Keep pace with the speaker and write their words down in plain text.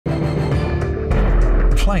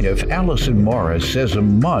Plaintiff Allison Morris says a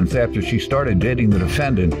month after she started dating the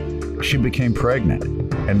defendant, she became pregnant.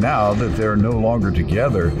 And now that they're no longer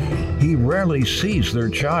together, he rarely sees their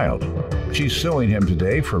child. She's suing him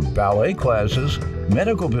today for ballet classes,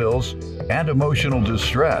 medical bills, and emotional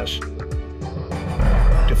distress.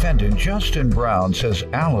 Defendant Justin Brown says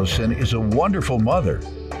Allison is a wonderful mother,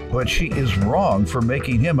 but she is wrong for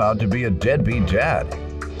making him out to be a deadbeat dad.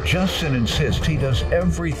 Justin insists he does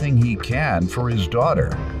everything he can for his daughter,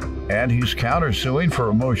 and he's countersuing for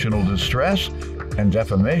emotional distress and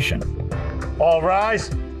defamation. All rise.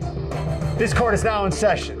 This court is now in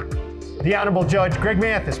session. The Honorable Judge Greg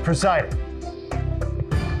Mathis presiding.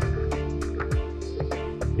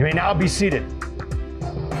 You may now be seated.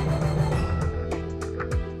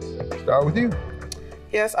 Start with you.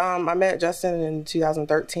 Yes, I met Justin in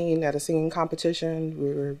 2013 at a singing competition.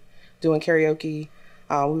 We were doing karaoke.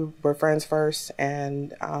 We were friends first,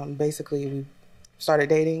 and basically we started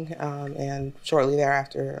dating, and shortly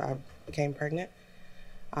thereafter I became pregnant.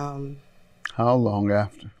 How long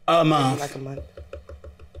after? A month. Like a month.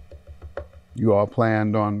 You all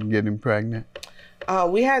planned on getting pregnant?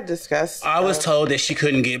 We had discussed. I was told that she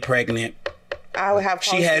couldn't get pregnant. I would have.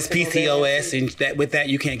 She has PCOS, and that with that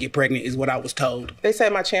you can't get pregnant is what I was told. They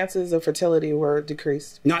said my chances of fertility were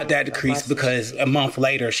decreased. Not that decreased, because a month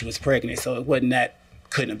later she was pregnant, so it wasn't that.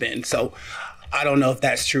 Couldn't have been. So I don't know if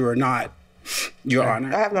that's true or not, Your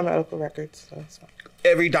Honor. I have my medical records. So it's fine.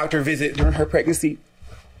 Every doctor visit during her pregnancy,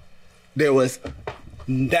 that was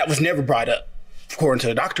never brought up, according to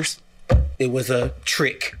the doctors. It was a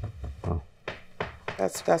trick. Oh.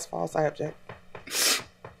 That's false. I object.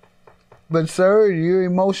 But sir, you're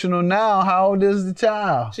emotional now. How old is the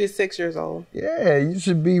child? She's 6 years old. Yeah, you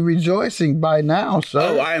should be rejoicing by now, sir.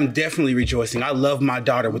 Oh, I am definitely rejoicing. I love my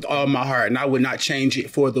daughter with all my heart, and I would not change it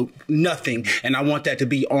for nothing. And I want that to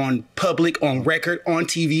be on public, on record, on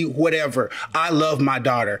TV, whatever. I love my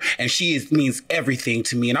daughter, and she means everything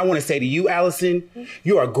to me. And I want to say to you, Allison,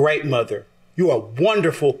 you're a great mother. You're a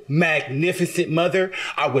wonderful, magnificent mother.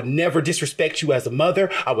 I would never disrespect you as a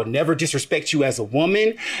mother. I would never disrespect you as a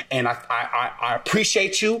woman. And I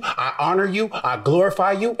appreciate you. I honor you. I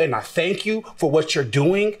glorify you. And I thank you for what you're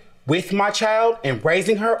doing with my child and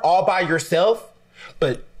raising her all by yourself.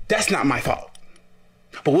 But that's not my fault.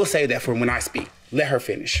 But we'll save that for when I speak. Let her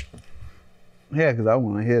finish. Yeah, because I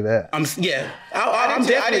want to hear that. I'm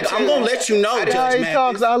going to let you know, Judge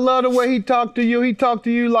Mathis. I love the way he talked to you. He talked to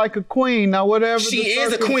you like a queen. Now, whatever. She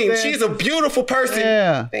is a queen. She's a beautiful person.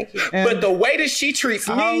 Yeah. Thank you. But the way that she treats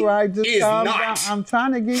me is calm not. down. I'm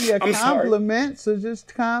trying to give you a compliment, so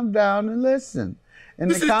just calm down and listen. And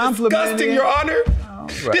this is disgusting, Your Honor.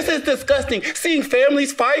 Right. This is disgusting. Seeing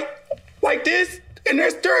families fight like this, and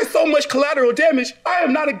there is so much collateral damage. I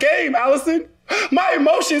am not a game, Allison. My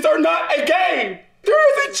emotions are not a game.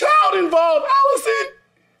 There is a child involved, Allison.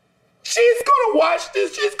 She's going to watch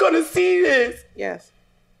this. She's going to see this. Yes,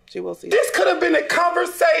 she will see this. Could have been a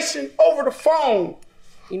conversation over the phone.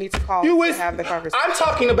 You need to call to have the conversation. I'm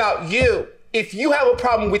talking about you. If you have a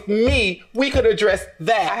problem with me, we could address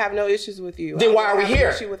that. I have no issues with you. Then why are we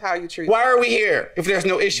here? Issue with how you treat why are we here if there's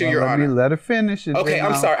no issue, Your Honor? Let her finish. Okay,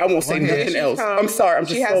 I'm sorry. I won't say nothing else. I'm sorry. I'm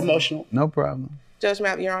just so emotional. No problem. Judge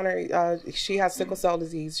Mapp, Your Honor, she has sickle cell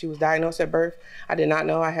disease. She was diagnosed at birth. I did not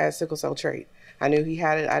know I had sickle cell trait. I knew he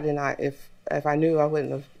had it. I did not. If I knew, I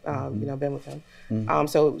wouldn't have been with him.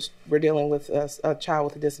 So we're dealing with a child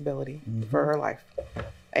with a disability for her life.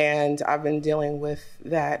 And I've been dealing with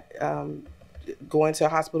that, going to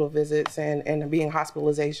hospital visits and being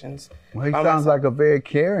hospitalizations. Well, he sounds like a very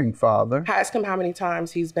caring father. Ask him how many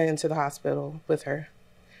times he's been to the hospital with her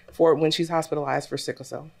for when she's hospitalized for sickle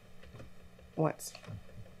cell. Once.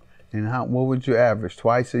 And what would you average?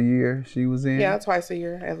 Twice a year she was in? Yeah, twice a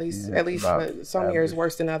year at least. Yeah, at least, but some years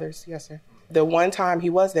worse than others. Yes, sir. The one time he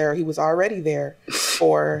was there, he was already there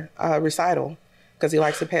for a recital because he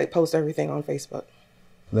likes to post everything on Facebook.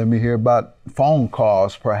 Let me hear about phone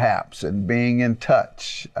calls, perhaps, and being in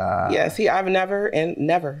touch. Yes, I've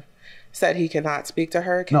never said he cannot speak to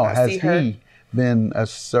her, cannot see her. Has he been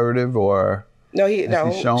assertive or has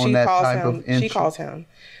he shown that type of interest? She calls him.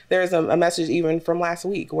 There's a message even from last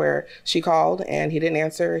week where she called and he didn't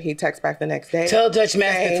answer. He texted back the next day. Tell Judge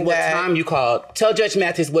Mathis what time you called. Tell Judge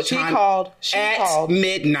Mathis what time. She called.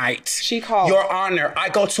 Midnight. She called. Your Honor, I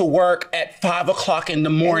go to work at 5 o'clock in the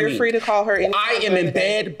morning. And you're free to call her anytime. I am in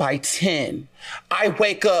bed by 10. I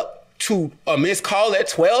wake up to a missed call at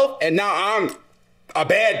 12 and now I'm a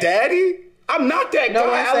bad daddy? I'm not that No guy,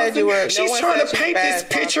 one said Allison. you were- no She's one trying said to you paint this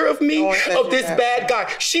bad, picture Father. of me, No one said of you this bad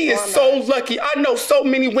guy. She is so lucky. I know so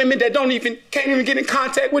many women that can't even get in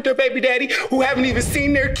contact with their baby daddy, who haven't even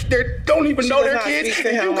seen their don't even know their kids. speak to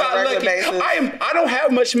And him you on got a regular lucky. basis. I don't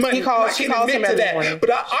have much money. She calls I him can't admit to every that. morning.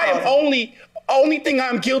 But I am only thing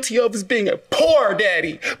I'm guilty of is being a poor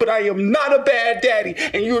daddy. But I am not a bad daddy.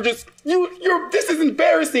 And you're this is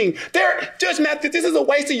embarrassing. Judge Mathis, this is a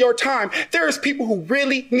waste of your time. There's people who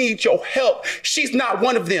really need your help. She's not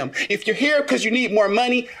one of them. If you're here because you need more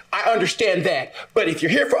money, I understand that. But if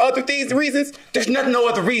you're here for reasons, there's no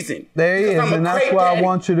other reason. There he is, and that's why I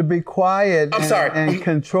want you to be quiet and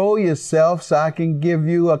control yourself so I can give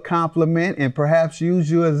you a compliment and perhaps use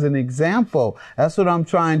you as an example. That's what I'm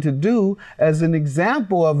trying to do, as an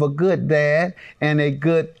example of a good dad and a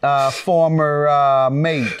good former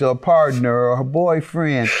mate or partner or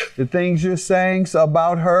boyfriend. The things you're saying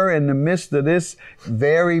about her in the midst of this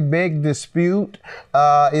very big dispute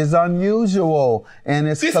is unusual, and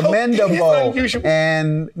it's commendable.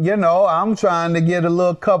 And, I'm trying to get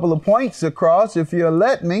a couple of points across, if you'll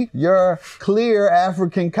let me. Your clear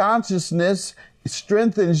African consciousness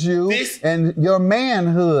strengthens you and your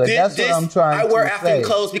manhood. That's what I'm trying to say. I wear African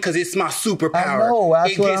clothes because it's my superpower. I know.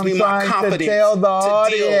 That's what I'm trying to tell the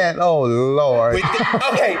audience. Oh, Lord.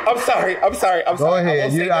 Okay, I'm sorry. Go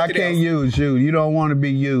ahead. I can't use you. You don't want to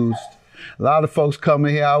be used. A lot of folks come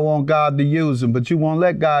in here, I want God to use them, but you won't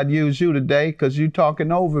let God use you today because you're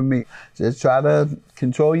talking over me. Just try to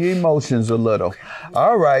control your emotions a little.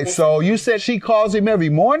 All right, so you said she calls him every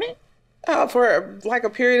morning? For like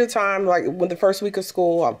a period of time, like when the first week of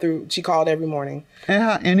school, she called every morning.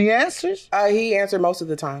 And he answers? He answered most of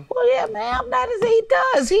the time. Well, yeah, ma'am, that is he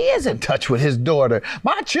does. He is in touch with his daughter.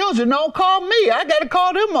 My children don't call me. I got to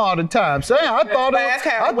call them all the time. So I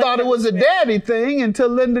thought it was a daddy thing until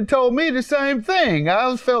Linda told me the same thing.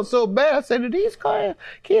 I felt so bad. I said, do these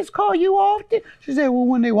kids call you often? She said, well,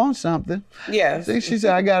 when they want something. Yes. See, she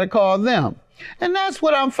said, I got to call them. And that's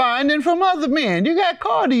what I'm finding from other men. You got to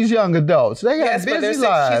call these young adults. They got busy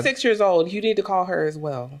lives. She's 6 years old. You need to call her as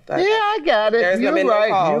well. Yeah, I got it. You're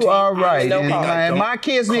right. You are right. And my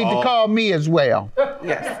kids need to call me as well.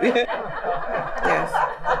 Yes.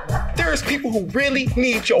 Yes. There's people who really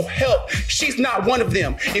need your help. She's not one of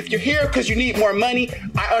them. If you're here because you need more money,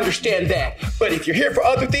 I understand that. But if you're here for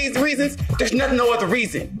reasons, there's no other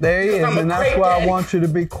reason. There he is, and that's why I want you to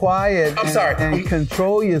be quiet and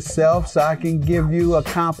control yourself so I can give you a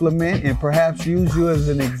compliment and perhaps use you as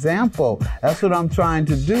an example. That's what I'm trying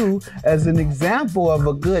to do, as an example of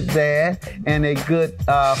a good dad and a good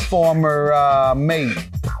former mate.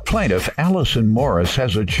 Plaintiff Allison Morris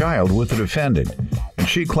has a child with the defendant, and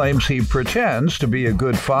she claims he pretends to be a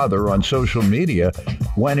good father on social media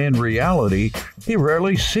when in reality, he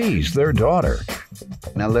rarely sees their daughter.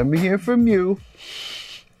 Now let me hear from you.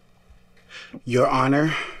 Your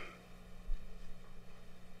Honor,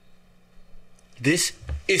 this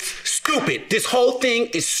is stupid. This whole thing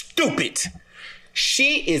is stupid.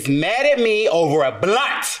 She is mad at me over a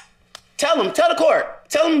blunt. Tell the court.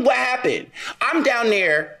 Tell them what happened. I'm down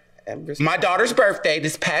there, my daughter's birthday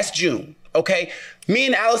this past June, okay? Me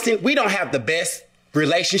and Allison, we don't have the best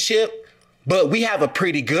relationship, but we have a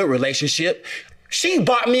pretty good relationship. She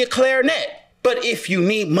bought me a clarinet. But if you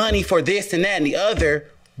need money for this and that and the other,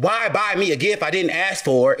 why buy me a gift I didn't ask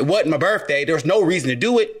for? It wasn't my birthday. There's no reason to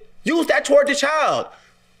do it. Use that toward the child.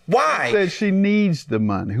 Why? Who says she needs the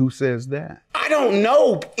money? Who says that? I don't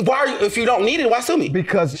know. Why? If you don't need it, why sue me?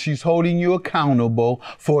 Because she's holding you accountable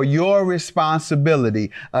for your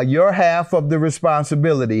responsibility, your half of the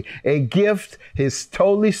responsibility. A gift is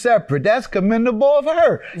totally separate. That's commendable of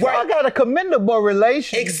her. Right. I got a commendable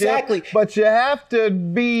relationship. Exactly. But you have to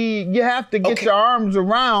get your arms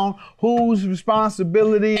around whose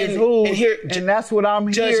responsibility is whose. And that's what I'm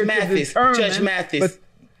here to determine. Judge Mathis.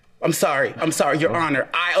 I'm sorry, Your Honor.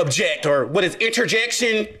 I object, or what is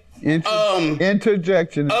interjection?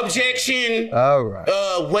 Interjection. Objection. All right.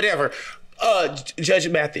 Whatever. Judge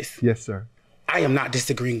Mathis. Yes, sir. I am not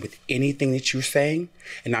disagreeing with anything that you're saying,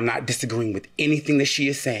 and I'm not disagreeing with anything that she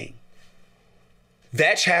is saying.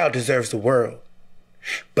 That child deserves the world,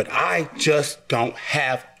 but I just don't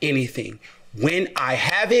have anything. When I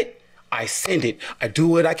have it, I send it. I do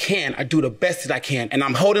what I can. I do the best that I can. And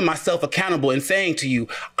I'm holding myself accountable and saying to you,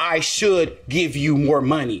 I should give you more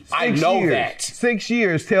money. I know that. 6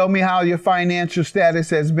 years. Tell me how your financial status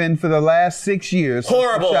has been for the last 6 years.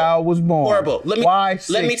 Horrible. Since the child was born. Horrible. Why 6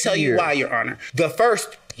 Let me tell you why, Your Honor. The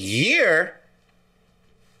first year,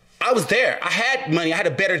 I was there. I had money. I had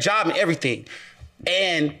a better job and everything.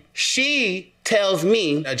 And she tells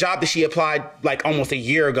me a job that she applied like almost a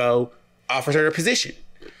year ago offers her a position.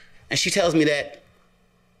 And she tells me that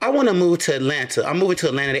I want to move to Atlanta. I'm moving to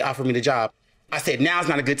Atlanta. They offered me the job. I said, now's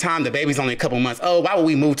not a good time. The baby's only a couple months. Oh, why would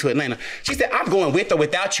we move to Atlanta? She said, I'm going with or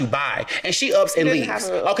without you. Bye. And she ups and leaves.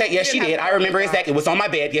 Okay, yes, she did. I remember exactly. It was on my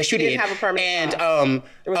bed. Yes, you did. And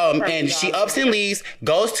she ups and leaves,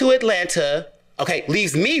 goes to Atlanta. Okay,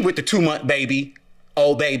 leaves me with the 2-month baby,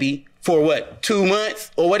 old baby, for what, 2 months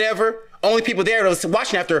or whatever. Only people there that was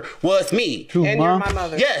watching after was me. 2 months? You're my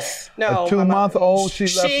mother. Yes. No. A 2-month-old.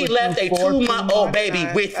 She left a 2-month-old baby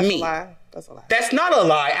with me. That's a lie. That's not a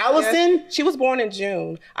lie, Allison. Yes. She was born in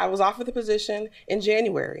June. I was offered the position in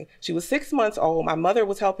January. She was 6 months old. My mother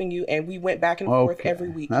was helping you, and we went back and forth every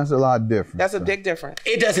week. That's a lot different. That's a big difference.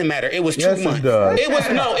 It doesn't matter. It was 2 months. It does. It was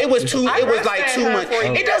It was 2. It was like 2 months.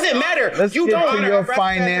 It doesn't matter. Let's you get don't to your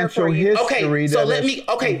financial history. Okay, so let me.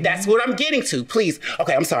 Okay, that's what I'm getting to. Please.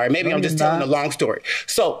 Okay, I'm sorry. Maybe I'm just telling a long story.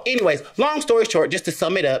 So, anyways, long story short, just to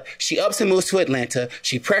sum it up, she ups and moves to Atlanta.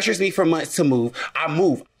 She pressures me for months to move. I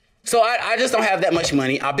move. So I just don't have that much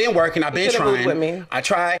money. I've been working. I've been trying. With me. I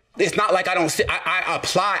try. It's not like I don't sit. I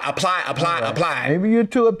apply. Maybe you're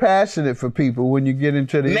too passionate for people when you get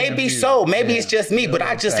into the Maybe interview. so. Maybe it's just me, but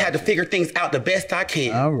I just had to figure things out the best I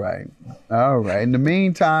can. All right. In the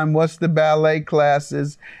meantime, what's the ballet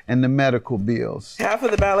classes and the medical bills? Half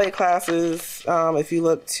of the ballet classes, if you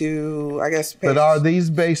look to, I guess. But are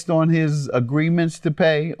these based on his agreements to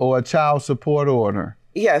pay or a child support order?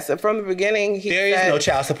 Yes, from the beginning, there is no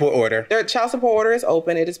child support order. Their child support order is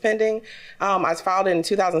open. It is pending. I filed it in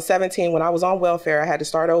 2017 when I was on welfare. I had to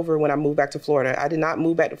start over when I moved back to Florida. I did not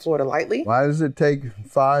move back to Florida lightly. Why does it take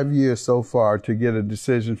 5 years so far to get a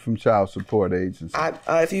decision from child support agency?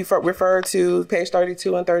 If you refer to page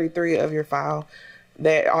 32 and 33 of your file,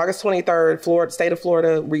 that August 23rd, state of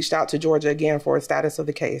Florida reached out to Georgia again for a status of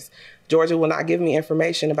the case. Georgia will not give me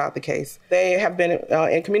information about the case. They have been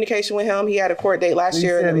in communication with him. He had a court date last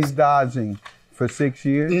year. He said he's dodging for 6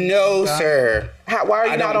 years? No, sir. Why are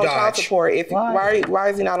you not on child support? Why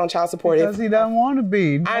is he not on child support? Because he doesn't want to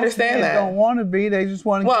be. I understand that. They don't want to be. They just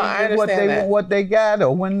want to get what they got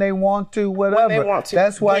or when they want to, whatever. When they want to.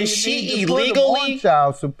 That's why you need to put him on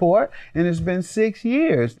child support, and it's been 6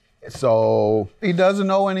 years. So he doesn't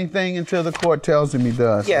know anything until the court tells him he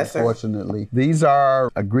does, yes, unfortunately. Sir. These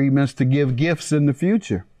are agreements to give gifts in the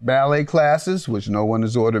future. Ballet classes, which no one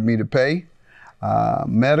has ordered me to pay.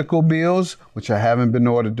 Medical bills, which I haven't been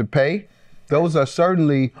ordered to pay. Those are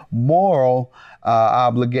certainly moral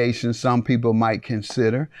obligations some people might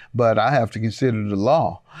consider, but I have to consider the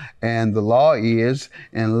law. And the law is,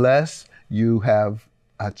 unless you have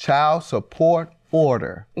a child support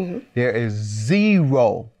order, there is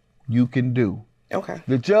zero you can do. Okay.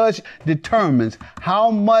 The judge determines how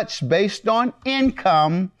much based on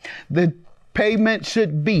income the payment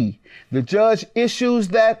should be. The judge issues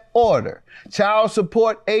that order. Child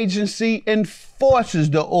support agency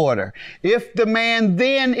enforces the order. If the man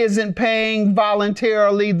then isn't paying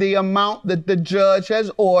voluntarily the amount that the judge has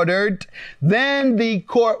ordered, then the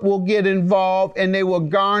court will get involved and they will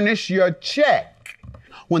garnish your check.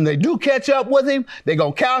 When they do catch up with him, they're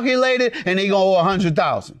going to calculate it and they're going to owe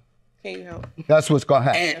 $100,000. Can you help? That's what's going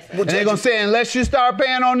to happen. And they're going to say, unless you start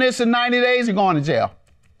paying on this in 90 days, you're going to jail.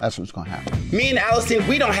 That's what's going to happen. Me and Allison,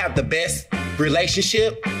 we don't have the best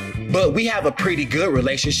relationship, but we have a pretty good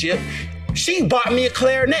relationship. She bought me a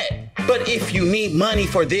clarinet. But if you need money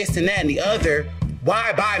for this and that and the other,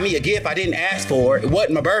 why buy me a gift I didn't ask for? It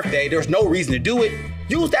wasn't my birthday. There's no reason to do it.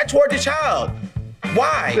 Use that toward the child.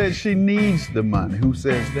 Why? Who says she needs the money? Who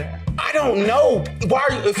says that? I don't know. Why?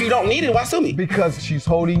 If you don't need it, why sue me? Because she's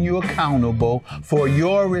holding you accountable for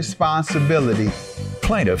your responsibility.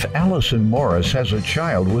 Plaintiff Allison Morris has a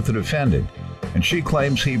child with the defendant, and she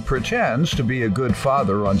claims he pretends to be a good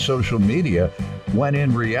father on social media when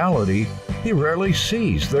in reality, he rarely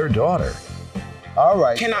sees their daughter. All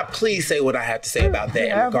right. Can I please say what I have to say about that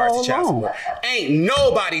in regards to child support? Ain't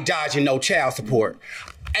nobody dodging no child support.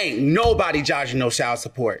 Ain't nobody dodging no child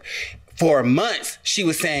support. For months, she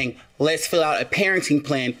was saying, let's fill out a parenting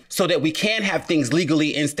plan so that we can have things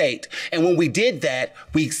legally in state. And when we did that,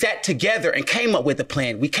 we sat together and came up with a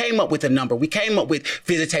plan. We came up with a number. We came up with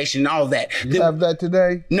visitation and all of that. You have that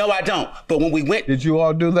today? No, I don't. But when we went... Did you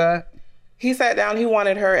all do that? He sat down. He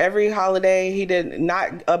wanted her every holiday. He did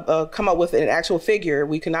not come up with an actual figure.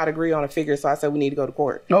 We could not agree on a figure, so I said we need to go to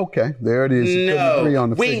court. Okay, there it is. No, agree on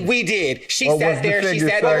the figure. we did. She sat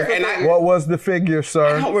there, and what was the figure,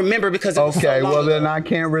 sir? I don't remember because it was so long well ago. Then I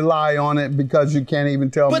can't rely on it because you can't even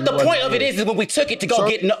tell me. But the point of it is when we took it to go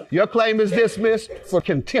get... Your claim is dismissed for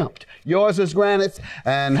contempt. Yours is granted,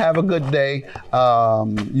 and have a good day.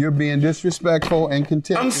 You're being disrespectful and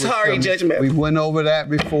contemptuous. I'm sorry, Judge Mathis. We went over that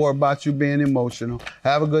before about you being being emotional.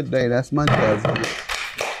 Have a good day. That's my cousin.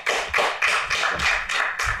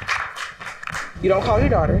 You don't call your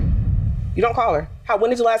daughter. You don't call her.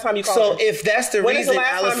 When is the last time you called her? So if that's the reason,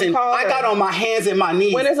 Allison, I got on my hands and my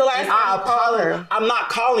knees. When is the last time you called her? I'm not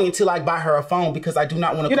calling until I buy her a phone because I do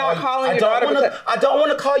not want to call you. You're not calling your daughter. I don't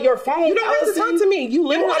want to call your phone. You don't have to talk to me. You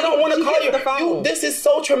literally. I don't want to call your phone. This is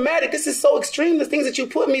so traumatic. This is so extreme. The things that you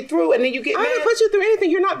put me through, and then you get mad. I didn't put you through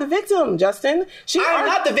anything. You're not the victim, Justin. I'm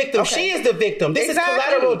not the victim. Okay. She is the victim. This is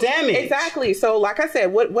collateral damage. Exactly. So, like I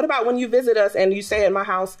said, what about when you visit us and you stay at my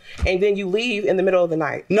house and then you leave in the middle of the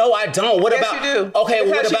night? No, I don't. What about? Yes, you do. Okay. Because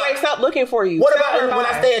what about? She wakes up looking for you. What about when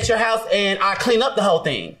I stay at your house and I clean up the whole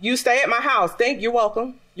thing? You stay at my house. You're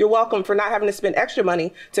welcome. You're welcome for not having to spend extra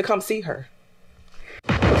money to come see her.